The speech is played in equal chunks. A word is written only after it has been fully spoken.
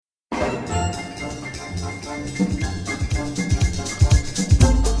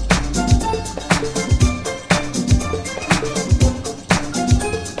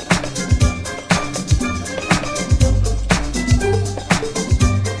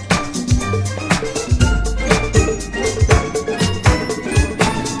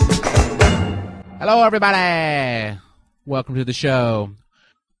Hello, everybody. Welcome to the show.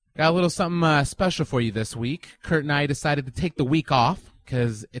 Got a little something special for you this week. Kurt and I decided to take the week off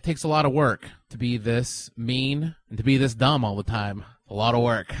because it takes a lot of work to be this mean and to be this dumb all the time. A lot of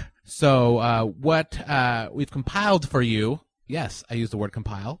work. So what we've compiled for you, yes, I use the word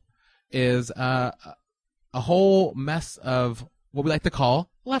compile, is a whole mess of what we like to call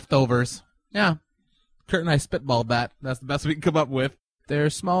leftovers. Yeah, Kurt and I spitballed that. That's the best we can come up with. There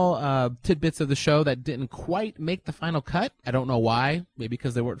are small tidbits of the show that didn't quite make the final cut. I don't know why. Maybe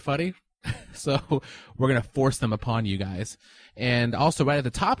because they weren't funny. So we're going to force them upon you guys. And also right at the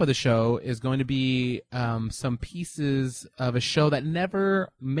top of the show is going to be some pieces of a show that never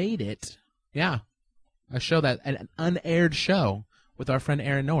made it. Yeah, an unaired show with our friend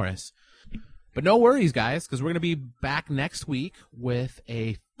Aaron Norris. But no worries, guys, because we're going to be back next week with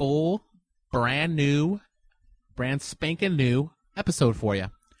a full, brand spanking new episode for you.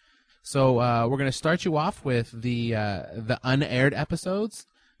 So we're going to start you off with the unaired episodes,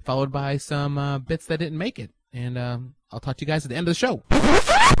 followed by some bits that didn't make it. And I'll talk to you guys at the end of the show.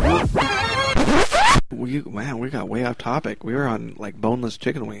 We got way off topic. We were on like boneless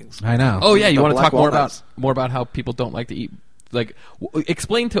chicken wings. I know. Oh yeah, you want to talk more about how people don't like to eat? Like,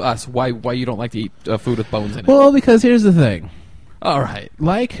 explain to us why you don't like to eat food with bones in it. Well, because here's the thing. All right,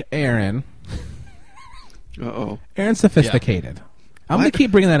 like Aaron. Uh-oh. Aaron's sophisticated. Yeah. I'm going to keep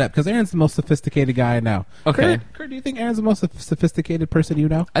bringing that up because Aaron's the most sophisticated guy I know. Okay. Kurt, do you think Aaron's the most sophisticated person you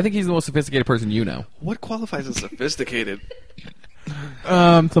know? I think he's the most sophisticated person you know. What qualifies as sophisticated?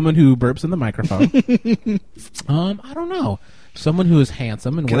 Someone who burps in the microphone. I don't know. Someone who is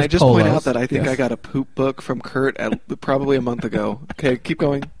handsome and Can wears I just polos. point out that I think I got a poop book from Kurt probably a month ago. Okay, keep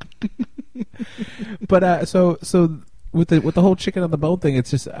going. But so with the whole chicken on the bone thing,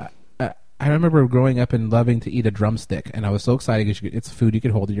 it's just I remember growing up and loving to eat a drumstick, and I was so excited because it's food you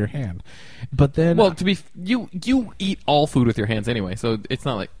could hold in your hand. But then, well, you eat all food with your hands anyway, so it's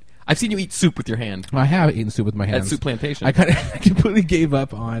not like I've seen you eat soup with your hand. I have eaten soup with my hands at Soup Plantation. I completely gave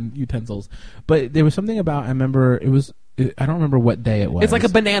up on utensils, but there was something about I don't remember what day it was. It's like a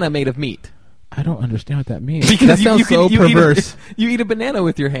banana made of meat. I don't understand what that means. Because that sounds so perverse. You eat a banana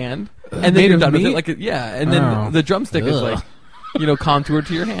with your hand, and then you're done with it. And then the drumstick is like, contoured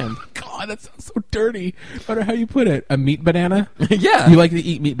to your hand. God, that sounds so dirty. No matter how you put it. A meat banana? Yeah. You like to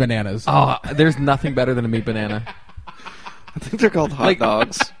eat meat bananas. Oh, there's nothing better than a meat banana. I think they're called hot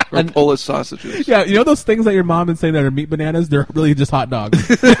dogs or Polish sausages. Yeah, you know those things that your mom is saying that are meat bananas? They're really just hot dogs.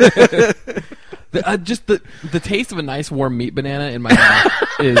 Just the taste of a nice warm meat banana in my mouth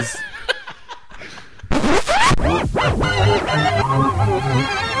is...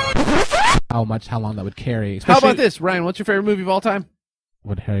 How long that would carry. How about this, Ryan? What's your favorite movie of all time?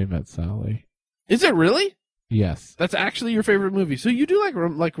 When Harry Met Sally. Is it really? Yes. That's actually your favorite movie. So you do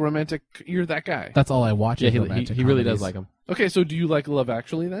like romantic. You're that guy. That's all I watch. Yeah, is he really does like them. Okay, so do you like Love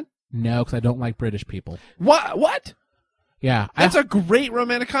Actually then? No, because I don't like British people. What? Yeah, that's a great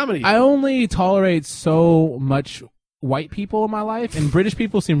romantic comedy. I only tolerate so much white people in my life, and British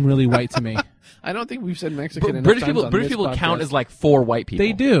people seem really white to me. I don't think we've said Mexican enough British times people. on British this people podcast. count as like 4 white people.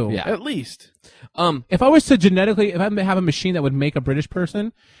 They do, yeah, at least. If I was to if I have a machine that would make a British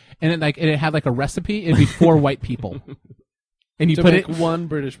person, and it had like a recipe, it'd be 4 white people, and you put one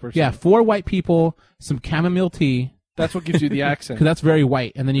British person. Yeah, 4 white people, some chamomile tea. That's what gives you the accent. Because that's very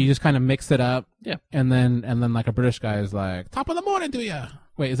white, and then you just kind of mix it up. Yeah, and then like a British guy is like, "Top of the morning to you."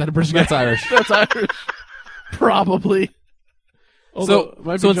 Wait, is that a British guy? That's Irish. That's Irish. Probably. So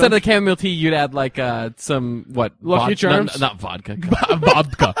instead of the chamomile tea, you'd add like some Lucky Charms? not vodka.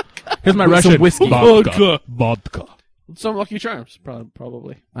 Vodka. Here's my Russian whiskey. Vodka. Some Lucky Charms,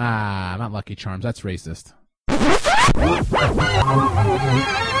 probably. Not Lucky Charms. That's racist.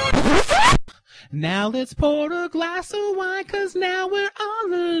 Now let's pour a glass of wine, 'cause now we're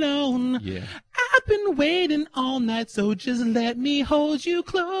all alone. Yeah. I've been waiting all night, so just let me hold you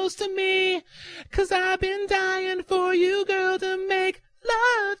close to me. 'Cause I've been dying for you, girl, to make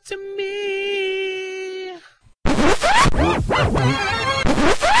love to me.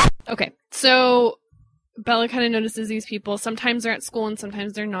 Okay, so Bella kind of notices these people. Sometimes they're at school and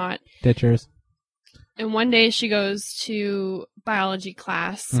sometimes they're not. Ditchers. And one day she goes to biology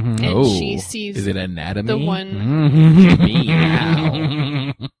class and she sees is it anatomy? the one.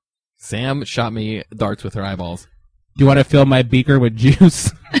 Meow. Sam shot me darts with her eyeballs. Do you want to fill my beaker with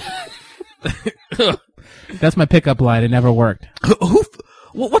juice? That's my pickup line. It never worked.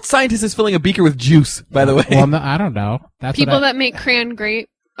 What scientist is filling a beaker with juice, by the way? Well, I don't know. That's people that make crayon grape.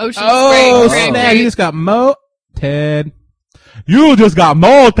 Ocean Oh, spray. snap. You just got moted. You just got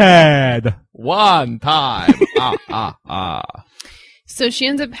moted. One time. So she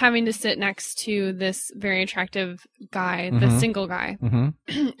ends up having to sit next to this very attractive guy, the single guy.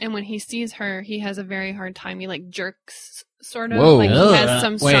 Mm-hmm. And when he sees her, he has a very hard time. He like jerks, sort of. Whoa. Like he Ugh. has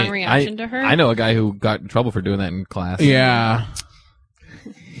some strong Wait, reaction to her. I know a guy who got in trouble for doing that in class. Yeah.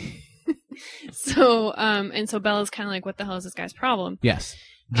 So, and so Bella's kind of like, what the hell is this guy's problem? Yes.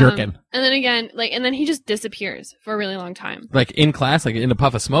 Jerkin. And then again, like, and then he just disappears for a really long time. Like in class, like in a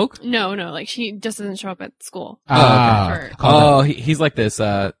puff of smoke. No, like she just doesn't show up at school. Okay. For- Oh, he's like this.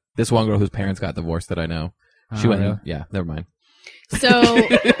 This one girl whose parents got divorced that I know. She went. Really? Yeah, never mind. So,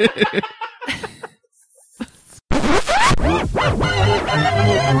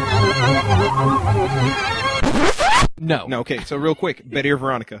 No. No, okay. So real quick, Betty or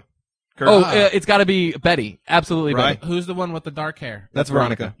Veronica? Kurt? Oh, it's got to be Betty. Absolutely, Right. Betty. Who's the one with the dark hair? That's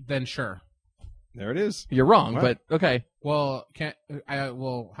Veronica. Then sure. There it is. You're wrong, What? but okay. Well, can't I?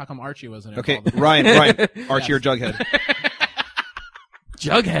 Well, how come Archie wasn't Okay, involved? Ryan, Archie or Jughead?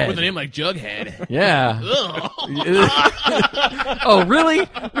 Jughead. With a name like Jughead. Yeah. Oh, really?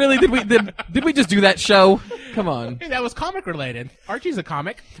 Really? Did we just do that show? Come on. Hey, that was comic related. Archie's a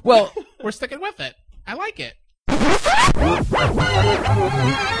comic. Well, We're sticking with it. I like it.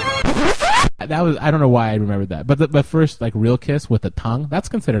 That was, I don't know why I remembered that, but the first like real kiss with the tongue, that's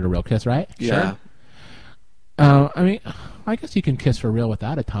considered a real kiss, right? Yeah. I mean, I guess you can kiss for real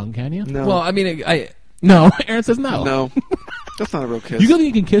without a tongue, can you? No. well, I mean, No, Aaron says no. no. That's not a real kiss. You think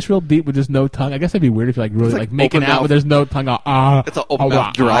you can kiss real deep with just no tongue? I guess that'd be weird if you're like really It's like like making open out, mouth. but there's no tongue. It's an open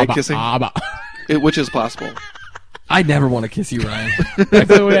mouth dry kissing. Which is possible. I never want to kiss you, Ryan. That's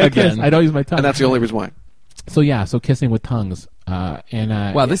the way I kiss. Again. I don't use my tongue. And that's the only reason why. So yeah, so kissing with tongues.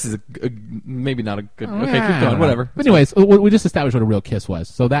 Wow, this is maybe not a good. Okay, Yeah, keep going. Whatever. But anyways, we just established what a real kiss was.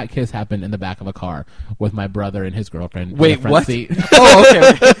 So that kiss happened in the back of a car with my brother and his girlfriend. Wait, in the front what? Seat. Oh,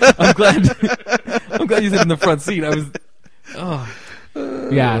 okay. I'm glad you said in the front seat. I was. Oh.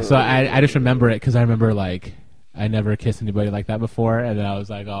 Yeah, so I just remember it because I remember like I never kissed anybody like that before, and then I was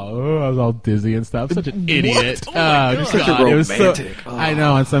like, I was all dizzy and stuff. Such an idiot. Oh my just God. Such a It was so, romantic. I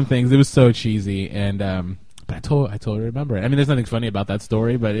know on some things it was so cheesy, and but I totally remember it. I mean, there's nothing funny about that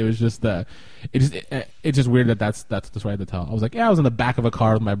story, but it was just it's just weird that's the story I had to tell. I was like, yeah, I was in the back of a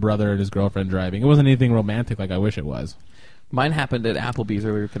car with my brother and his girlfriend driving. It wasn't anything romantic like I wish it was. Mine happened at Applebee's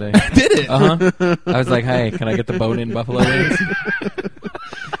earlier today. Did it? Uh-huh. I was like, hey, can I get the bone-in buffalo wings?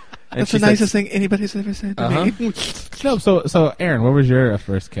 And That's she the said, nicest thing anybody's ever said to Uh-huh. me. No, so Aaron, what was your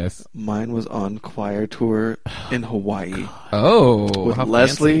first kiss? Mine was on choir tour in Hawaii oh, with how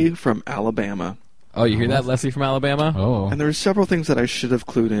Leslie fancy. from Alabama. Oh, you hear that, Leslie from Alabama? Oh, And there were several things that I should have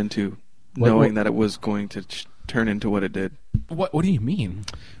clued into, What- knowing what- that it was going to turn into what it did. what do you mean?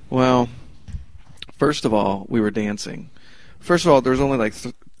 Well, first of all, we were dancing. First of all, there was only like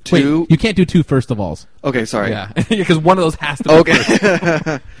two. Wait, you can't do two first of alls. Okay, sorry. Yeah, because one of those has to be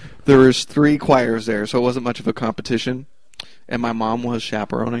Okay. There was 3 choirs there, so it wasn't much of a competition. And my mom was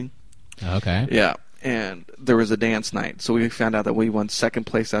chaperoning. Okay. Yeah. And there was a dance night, so we found out that we won 2nd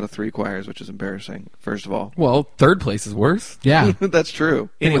place out of 3 choirs, which is embarrassing, first of all. Well, third place is worse. Yeah. That's true.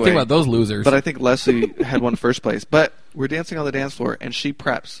 Anyway, think about those losers. But I think Leslie had won first place. But we're dancing on the dance floor, and she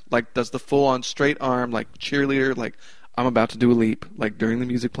preps, like does the full-on straight arm, like cheerleader, like I'm about to do a leap, like during the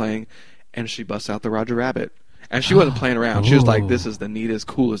music playing, and she busts out the Roger Rabbit. And she wasn't playing around. She was like, this is the neatest,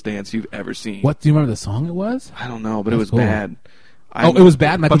 coolest dance you've ever seen. What do you remember the song it was? I don't know, but it That's was cool. bad. Oh, it was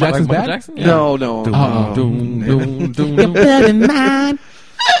bad. Michael Jackson's Michael bad. Jackson? Yeah. No. Oh. Doom, doom, doom.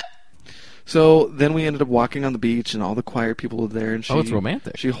 So then we ended up walking on the beach, and all the choir people were there. And she, Oh, it's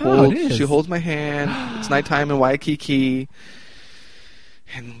romantic. She it holds, is. she holds my hand. It's nighttime in Waikiki,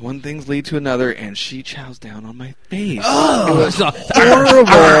 and one thing's lead to another, and she chows down on my face. It was horrible.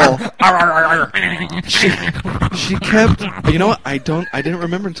 she kept. You know what? I didn't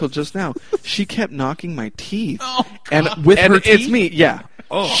remember until just now. She kept knocking my teeth, and With her it's teeth? me. Yeah.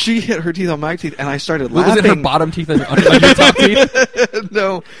 She hit her teeth on my teeth, and I started Was laughing. it her bottom teeth and like your top teeth?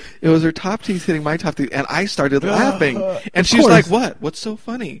 No, it was her top teeth hitting my top teeth, and I started laughing. And she's course. like, "What? What's so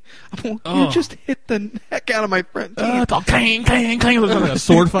funny?" I'm like, "You just hit the heck out of my front teeth." It's all clang, clang, clang. It looks like a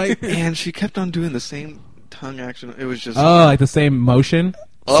sword fight. And she kept on doing the same tongue action. It was just Oh, like the same motion.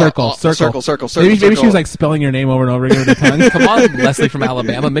 Circle. circle. Maybe she circle. was like spelling your name over and over again with her tongue. Come on, Leslie from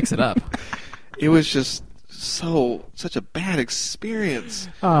Alabama, mix it up. It was just such a bad experience.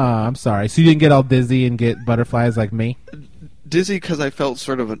 Oh, I'm sorry. So you didn't get all dizzy and get butterflies like me? Dizzy because I felt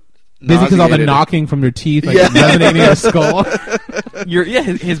sort of Dizzy because all the nauseated. knocking from your teeth like Yeah. resonating in your skull.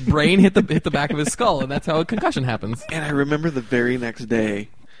 His brain hit the back of his skull, and that's how a concussion happens. And I remember the very next day,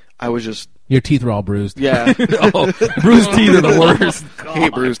 I was just Your teeth were all bruised. yeah. Oh, bruised teeth are the worst.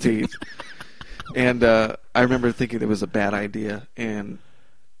 Hate bruised teeth. And I remember thinking it was a bad idea, and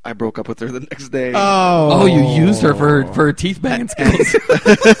I broke up with her the next day. Oh, you used her for her teeth banging skills.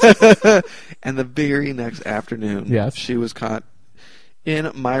 And the very next afternoon, Yes. she was caught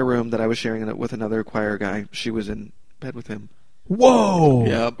in my room that I was sharing with another choir guy. She was in bed with him. Whoa.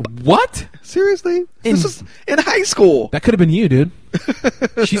 Yep. What? Seriously? This is in high school. That could have been you, dude.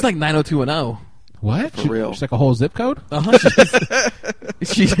 She's like 90210. What? For real. She's like a whole zip code?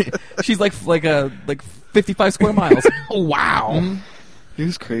 She's like 55 square miles. Oh, wow. It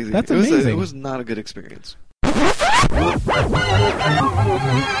was crazy. That's it was amazing. It was not a good experience.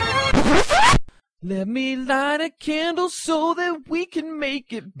 Let me light a candle so that we can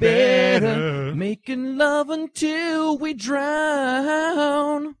make it better. Making love until we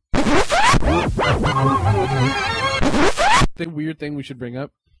drown. The weird thing we should bring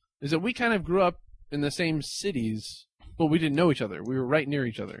up is that we kind of grew up in the same cities, but we didn't know each other. We were right near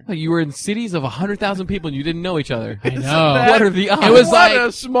each other. You were in cities of 100,000 people and you didn't know each other. I know. What are the odds? It was What like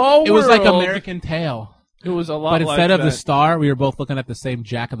a small it was like world. American Tail. It was a lot But like instead of the that. star, we were both looking at the same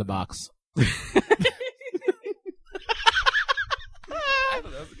Jack in the Box.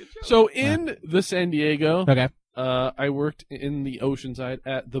 So in the San Diego, Okay. I worked in the Oceanside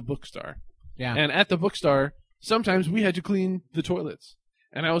at the Bookstar. Yeah. And at the Bookstar, sometimes we had to clean the toilets.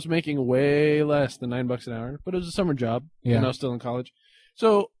 And I was making way less than $9 an hour, but it was a summer job, Yeah. and I was still in college.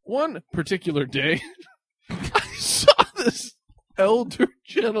 So one particular day, I saw this elder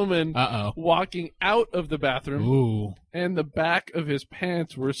gentleman Uh-oh. walking out of the bathroom, Ooh. and the back of his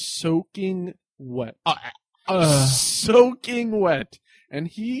pants were soaking wet. Uh, Soaking wet. And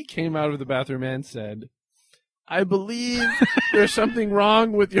he came out of the bathroom and said, I believe there's something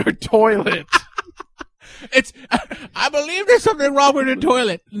wrong with your toilet. I believe there's something wrong with the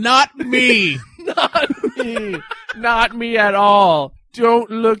toilet. Not me. Not me. Not me at all. Don't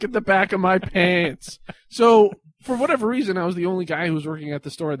look at the back of my pants. So, for whatever reason, I was the only guy who was working at the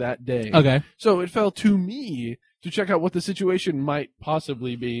store that day. Okay. So it fell to me to check out what the situation might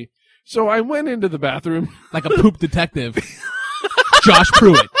possibly be. So I went into the bathroom. Like a poop detective. Josh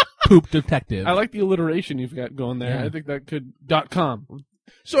Pruitt. Poop detective. I like the alliteration you've got going there. Yeah. I think that could .com.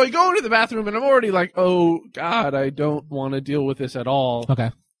 So I go into the bathroom and I'm already like, oh God, I don't want to deal with this at all. Okay.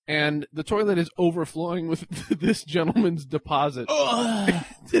 And the toilet is overflowing with this gentleman's deposit.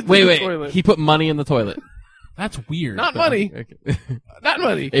 Wait. Toilet. He put money in the toilet. That's weird. Not money. Okay. Not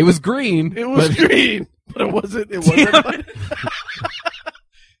money. It was green. It was but- green, but it wasn't money.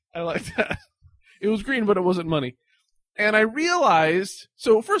 I like that. It was green, but it wasn't money. And I realized,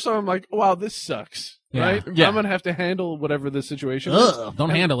 so first off, I'm like, wow, this sucks. Yeah. Right? Yeah. I'm going to have to handle whatever the situation is. Ugh, don't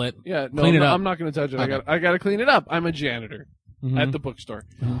handle it. Yeah, no, Clean it no, up. I'm not going to touch it. Okay. I got to clean it up. I'm a janitor Mhm. at the bookstore.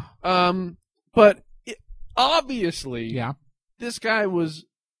 Mhm. But obviously, Yeah. this guy was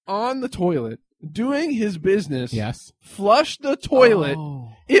on the toilet doing his business. Yes. Flushed the toilet. Oh.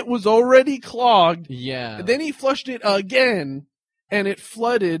 It was already clogged. Yeah. Then he flushed it again, and it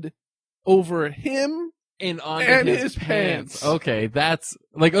flooded over him. And on And his his pants. pants. Okay, that's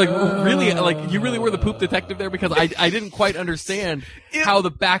really like you really were the poop detective there because I didn't quite understand how the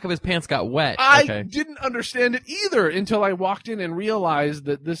back of his pants got wet. I Okay. didn't understand it either until I walked in and realized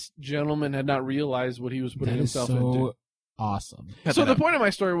that this gentleman had not realized what he was putting That is himself so into. awesome. So the point of my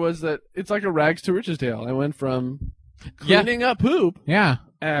story was that it's like a rags to riches tale. I went from Yeah. cleaning up poop Yeah.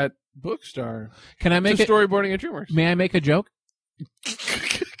 at Bookstar Can I make to it? storyboarding at DreamWorks. May I make a joke?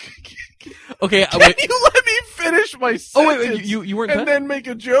 Okay. Can Wait. you let me finish my sentence Oh wait. You weren't and done? then make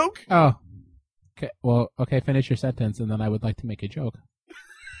a joke? Oh. Okay. Well, okay. Finish your sentence, and then I would like to make a joke.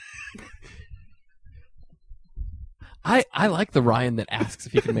 I like the Ryan that asks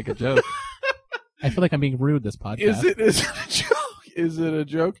if he can make a joke. I feel like I'm being rude this podcast. Is it a joke? Is it a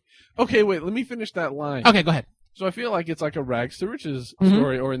joke? Okay, wait, let me finish that line. Okay, go ahead. So I feel like it's like a rags to riches Mhm.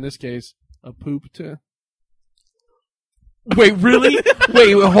 story, or in this case, a poop to... Wait, really?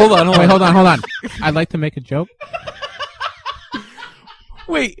 wait, hold on. Wait, hold on. I'd like to make a joke.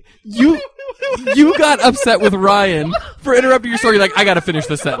 Wait, you got upset with Ryan for interrupting your story. Like, I got to finish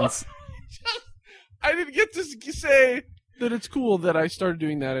this sentence. I didn't get to say that it's cool that I started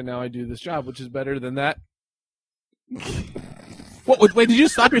doing that and now I do this job, which is better than that. What? Wait, did you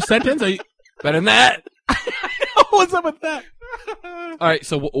stop your sentence? Are you... Better than that. What's up with that? All right,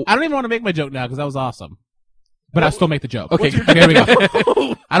 so I don't even want to make my joke now because that was awesome. But I'll still make the joke. Okay. Okay, here we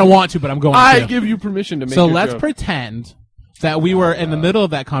go. I don't want to, but I'm going I to. give you permission to make So your let's joke. pretend that we were in the middle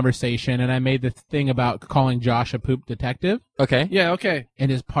of that conversation, and I made the thing about calling Josh a poop detective, okay. Yeah, okay. and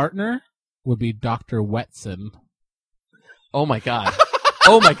his partner would be Dr. Wetson. Oh my god.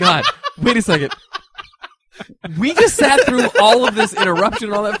 Oh my god. Wait a second. We just sat through all of this interruption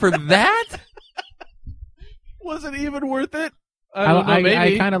and all that for that? Was it even worth it? I don't know, I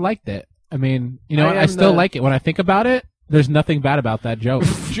maybe. kind of liked it. I mean, you know, I I still am like it. When I think about it, there's nothing bad about that joke.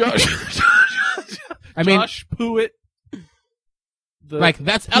 Josh I mean, Josh Pruitt. like,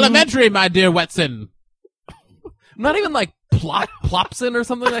 that's elementary, my dear Wetson. Not even like Plopson or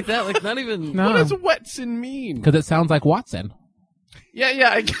something like that. Like not even. No. What does Wetson mean? Because it sounds like Watson. Yeah.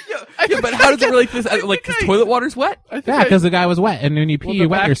 Yeah, but how does it relate to this? Like, 'cause toilet water's wet? I think Yeah, because the guy was wet, and when you pee, well, you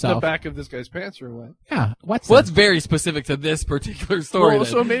wet the yourself. back of this guy's pants are wet. Yeah, Watson. Well, that's very specific to this particular story. Well,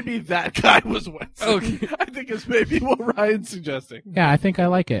 then. so maybe that guy was Wetson. Okay. I think it's maybe what Ryan's suggesting. Yeah, I think I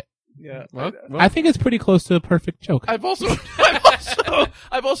like it. Yeah. Well, I think it's pretty close to a perfect joke. I've also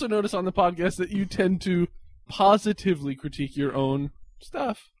noticed on the podcast that you tend to positively critique your own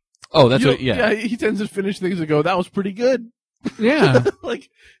stuff. oh, that's You what. don't- Yeah. he tends to finish things and go, "That was pretty good." Yeah. like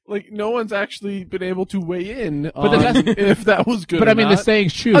no one's actually been able to weigh in But on that's- if that was good. But or I mean, the not.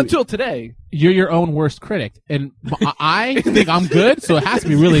 saying's true. Until today. You're your own worst critic, and I think I'm good, so it has to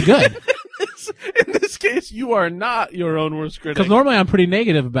be really good. In this case, you are not your own worst critic. Because normally I'm pretty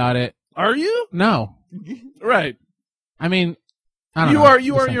negative about it. Are you? No, Right. I mean, I don't You know. are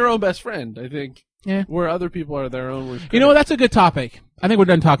Just saying. your own best friend, I think. Yeah. Where other people are their own worst critic. You know what? That's a good topic. I think we're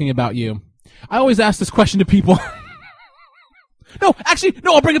done talking about you. I always ask this question to people. No,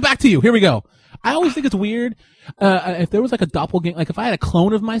 I'll bring it back to you. Here we go. I always think it's weird. If there was like a doppelganger, like if I had a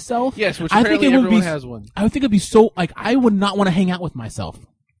clone of myself, Yes, which I think apparently it would everyone be. has one. I would think it'd be so like I would not want to hang out with myself.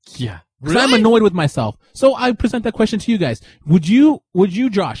 Yeah. Because I'm annoyed with myself. So I present that question to you guys. Would you,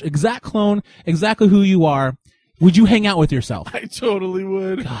 Josh, exact clone, exactly who you are, would you hang out with yourself? I totally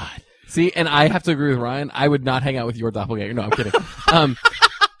would. God. See, and I have to agree with Ryan. I would not hang out with your doppelganger. No, I'm kidding.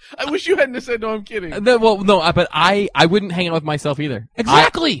 I wish you hadn't said, no, I'm kidding. But I wouldn't hang out with myself either.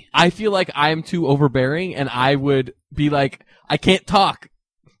 Exactly. I feel like I'm too overbearing, and I would be like, I can't talk,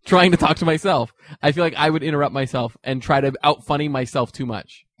 trying to talk to myself. I feel like I would interrupt myself and try to out-funny myself too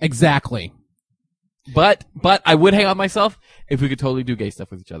much. Exactly. But I would hang out with myself if we could totally do gay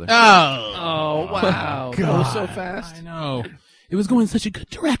stuff with each other. Oh, wow. That was so God. fast. I know. It was going in such a good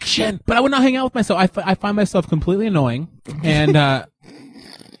direction. But I would not hang out with myself. I find myself completely annoying. And,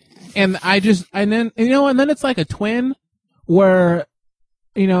 and then it's like a twin where,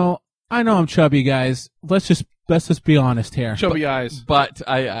 I know I'm chubby, guys. Let's just be honest here. Chubby eyes. But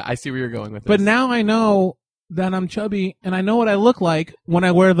I see where you're going with this. But now I know that I'm chubby, and I know what I look like when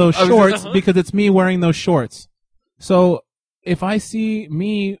I wear those Oh, shorts uh-huh. because it's me wearing those shorts. So if I see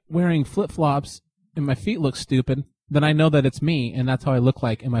me wearing flip-flops and my feet look stupid, then I know that it's me, and that's how I look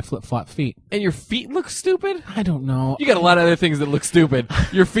like in my flip-flop feet. And your feet look stupid? I don't know. You got a lot of other things that look stupid.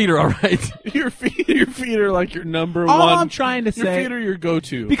 Your feet are alright. Your feet are like your number All one. I'm trying to Your say, feet are your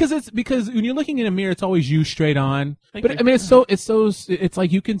go-to. because when you're looking in a mirror, it's always you straight on. Thank But you. I mean, it's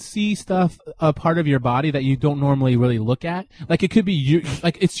like you can see stuff, a part of your body that you don't normally really look at. Like it could be you,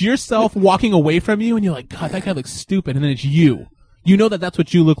 like it's yourself walking away from you, and you're like, God, that guy looks stupid, and then it's you. You know that's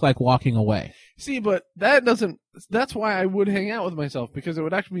what you look like walking away. See, but that's why I would hang out with myself, because it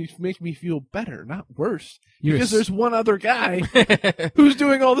would actually make me feel better, not worse. You're Because s- there's one other guy who's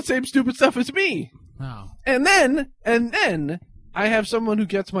doing all the same stupid stuff as me. Wow. And then I have someone who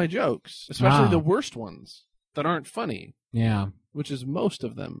gets my jokes, especially Wow. the worst ones that aren't funny, Yeah. which is most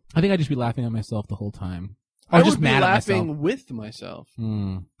of them. I think I'd just be laughing at myself the whole time. I Or just would be mad at laughing myself. with myself.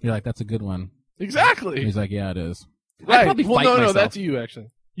 You're like, that's a good one. Exactly. He's like, yeah, it is. Right. probably well, fight no, myself. that's you actually.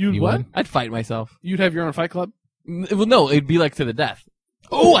 You You what? would? I'd fight myself. You'd have your own fight club? Well, no, it'd be like to the death.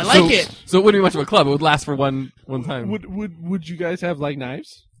 Oh, I like it. So it wouldn't be much of a club. It would last for one time. Would you guys have like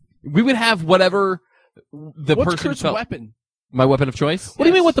knives? We would have whatever the What's person Kurt's felt. weapon? My weapon of choice? What do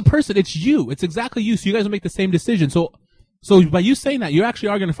you mean with the person? It's you. It's exactly you. So you guys will make the same decision. So by you saying that, you actually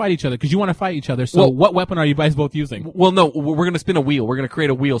are going to fight each other because you want to fight each other. So Well- what weapon are you guys both using? Well, no, we're going to spin a wheel. We're going to create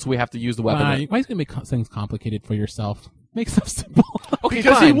a wheel, so we have to use the weapon. Why are you going to make things complicated for yourself? Make stuff simple. Okay,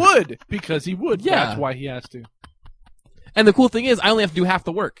 Because fine. he would. Because he would. Yeah. That's why he has to. And the cool thing is, I only have to do half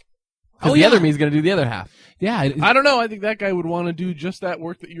the work. Because Oh, the yeah. other me is going to do the other half. Yeah. I don't know. I think that guy would want to do just that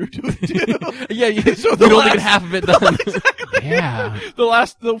work that you're doing too. Yeah, So we'd the only last- get half of it done. yeah.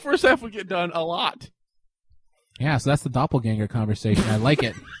 the first half would get done a lot. Yeah. So that's the doppelganger conversation. I like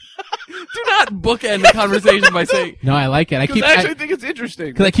it. Do not bookend the conversation by saying, No, I like it. I Because keep I actually think it's interesting.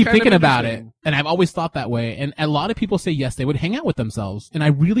 because I It's keep kind of thinking about it, interesting. and I've always thought that way. And a lot of people say yes, they would hang out with themselves, and I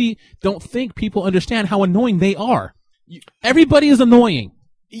really don't think people understand how annoying they are. Everybody is annoying.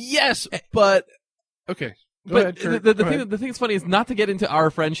 Yes, but okay. Go but ahead, Kurt. the Go thing ahead. the thing that's funny is not to get into our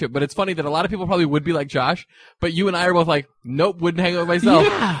friendship, but it's funny that a lot of people probably would be like Josh, but you and I are both like, nope, wouldn't hang out with myself.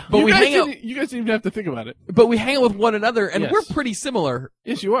 Yeah. But you we guys hang out, didn't- You guys didn't even have to think about it. but we hang out with one another, and Yes. we're pretty similar.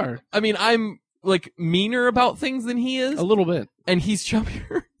 Yes, you are. I mean, I'm like meaner about things than he is, A little bit. and he's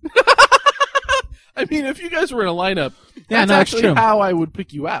chubbier. I mean, if you guys were in a lineup, Yeah, that's no, it's actually true. how I would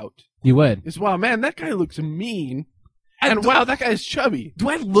pick you out. You would. Is, wow, man, that guy looks mean. And wow, that guy's chubby. Do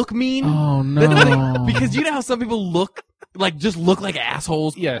I look mean? Oh no! That's the thing, because you know how some people look like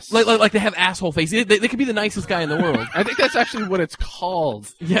assholes. Yes. Like they have asshole faces. They could be the nicest guy in the world. I think that's actually what it's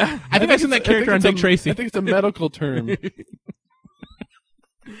called. Yeah. I think I've seen that character on Dick Tracy. I think it's a medical term.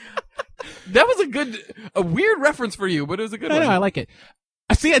 That was a weird reference for you, but it was a good I one. know. I like it.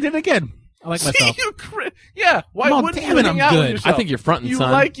 I see. I did it again. I like myself. See, yeah. Why Mom, wouldn't damn you it, hang I'm out with good. yourself? I think you're fronting, you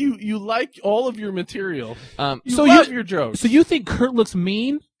son. you like all of your material. You So love you- your jokes. So you think Kurt looks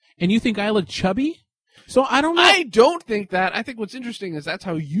mean, and you think I look chubby? So I don't know. I don't think that. I think what's interesting is that's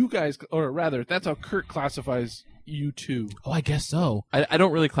how you guys, or rather, that's how Kurt classifies you two. Oh, I guess so. I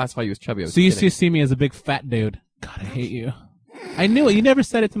don't really classify you as chubby. I was So you kidding. see me as a big fat dude. God, I hate you. I knew it. You never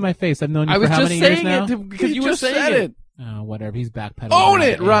said it to my face. I've known you I for was how just many years saying now? it because He you were just saying said it. Oh, whatever. He's backpedaling. Own like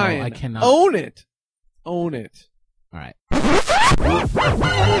it, an Ryan. a-hole. I cannot. Own it. Own it. All right.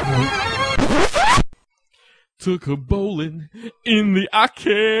 Took a bowling in the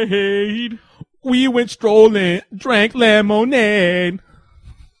arcade. We went strolling, drank lemonade.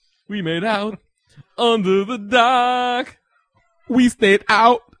 We made out under the dock. We stayed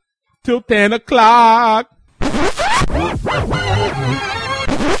out till 10 o'clock.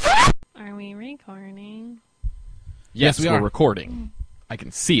 Are we recording? Yes, we we're are. recording. I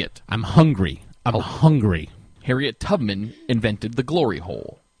can see it. I'm hungry. I'm hungry. Harriet Tubman invented the glory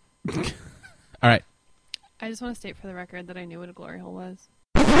hole. All right. I just want to state for the record that I knew what a glory hole was.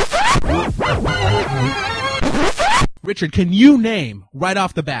 Richard, can you name, right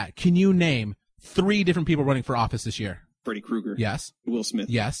off the bat, can you name 3 different people running for office this year? Freddy Krueger. Yes. Will Smith.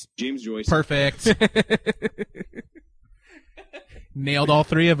 Yes. James Joyce. Perfect. Nailed all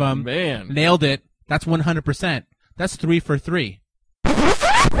 3 of them. Man. Nailed it. That's 100%. That's 3 for 3.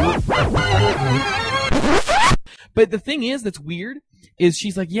 But the thing is that's weird is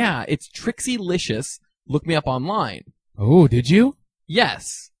she's like, yeah, it's Trixie-licious. Look me up online. Oh, did you?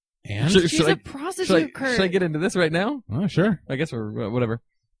 Yes. And? Should- She's should a I- prostitute, Kurt. Should I get into this right now? Oh, sure. I guess we're whatever.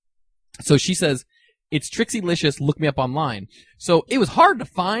 So she says, it's Trixie-licious, look me up online. So it was hard to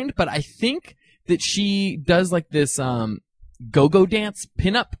find, but I think that she does like this go-go dance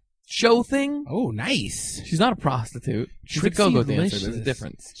pinup show thing. Oh, nice. She's not a prostitute. She's Trixie a go-go dancer. There's a Licious.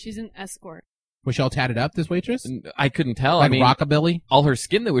 difference. She's an escort. Was she all tatted up, this waitress? I couldn't tell. Like I mean, rockabilly? all her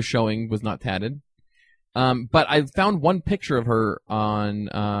skin that was showing was not tatted. But I found one picture of her on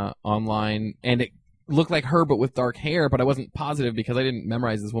online, and it looked like her but with dark hair. But I wasn't positive because I didn't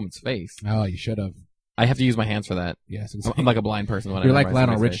memorize this woman's face. Oh, you should have. I have to use my hands for that. Yes. I'm like a blind person when You're I like memorize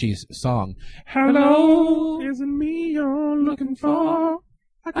Lionel somebody's face. Richie's song. Hello, is it me you're looking for?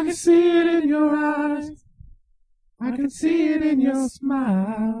 I can see it in your eyes. I can see it in your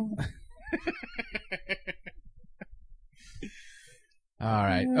smile. All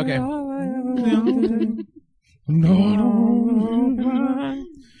right. Okay. No.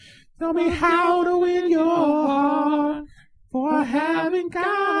 Tell me how to win your heart, for I haven't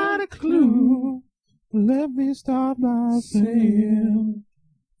got a clue. Let me start by saying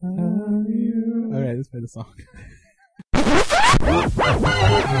I love you. All right, let's play the song.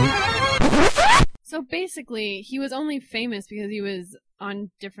 So basically, he was only famous because he was on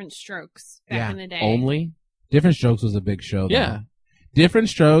Different Strokes back Yeah. in the day. Only? Different Strokes was a big show, though. Yeah. Different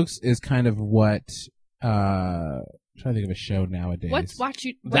Strokes is kind of what, I'm trying to think of a show nowadays. What's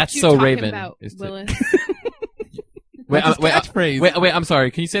you That's you so talking Raven, about, is to- Willis? Wait, That's his catchphrase. wait, I'm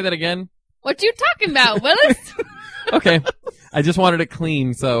sorry. Can you say that again? What you talking about, Willis? Okay. I just wanted it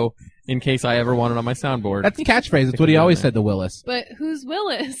clean, so in case I ever want it on my soundboard. That's the catchphrase. It's what he always said to Willis. But who's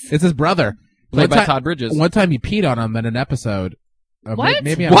Willis? It's his brother. Played by One ti- Todd Bridges. One time he peed on him in an episode. What?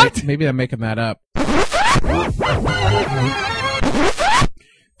 Maybe What? Maybe I'm making that up.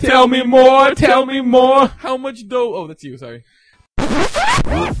 Tell me more, tell me more. How much dough? Oh, that's you, sorry.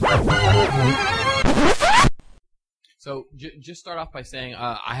 So, just start off by saying,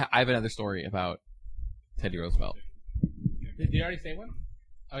 I have another story about Teddy Roosevelt. Did you already say one?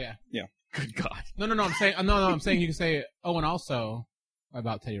 Oh yeah. Good God. No. I'm saying I'm saying you can say and also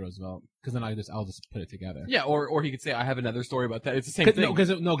about Teddy Roosevelt because then I'll just put it together. Yeah, or he could say, I have another story about that. It's the same Cause, thing.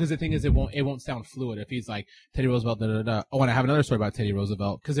 because the thing is it won't sound fluid if he's like Teddy Roosevelt da da da. Oh, and I have another story about Teddy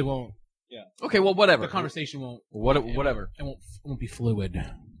Roosevelt because it won't. Okay, well, whatever. The conversation won't. Whatever. It won't be fluid.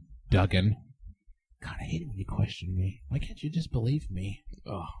 Duggan. God, I hate it when you question me. Why can't you just believe me?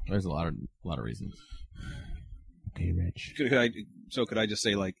 Oh, there's a lot of reasons. Okay, Rich. Could I just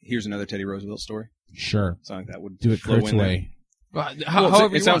say, like, here's another Teddy Roosevelt story? Sure. Something like that would Do it flow Kurt's in there. way.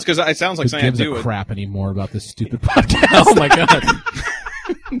 However it sounds like Who something I gives do a with. crap anymore about this stupid podcast? Oh my god.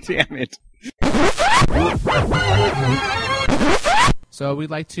 Damn it. So we'd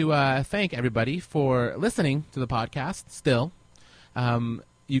like to thank everybody for listening to the podcast still.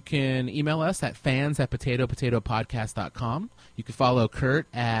 You can email us at fans@potatopodcast.com. You can follow Kurt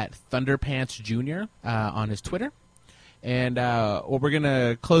at Thunderpants Jr. On his Twitter. And what we're going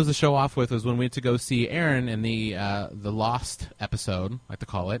to close the show off with is when we went to go see Aaron in the Lost episode, I like to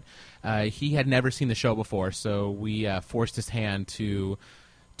call it. He had never seen the show before, so we forced his hand to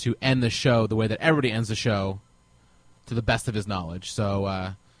end the show the way that everybody ends the show, to the best of his knowledge.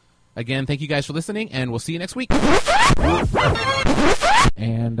 So, again, thank you guys for listening, and we'll see you next week.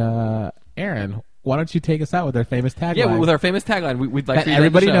 And, Aaron, why don't you take us out with our famous tagline? Yeah, with our famous tagline, we'd like that to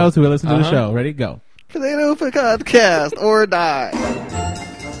everybody end the show. knows who will listen to the Uh-huh. show. Ready? Go. Potato Podcast or die.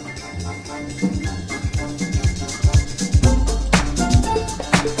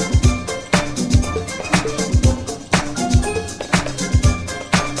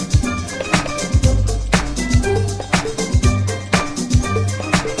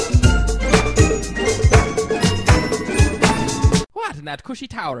 What in that cushy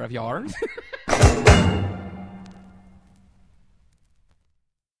tower of yours?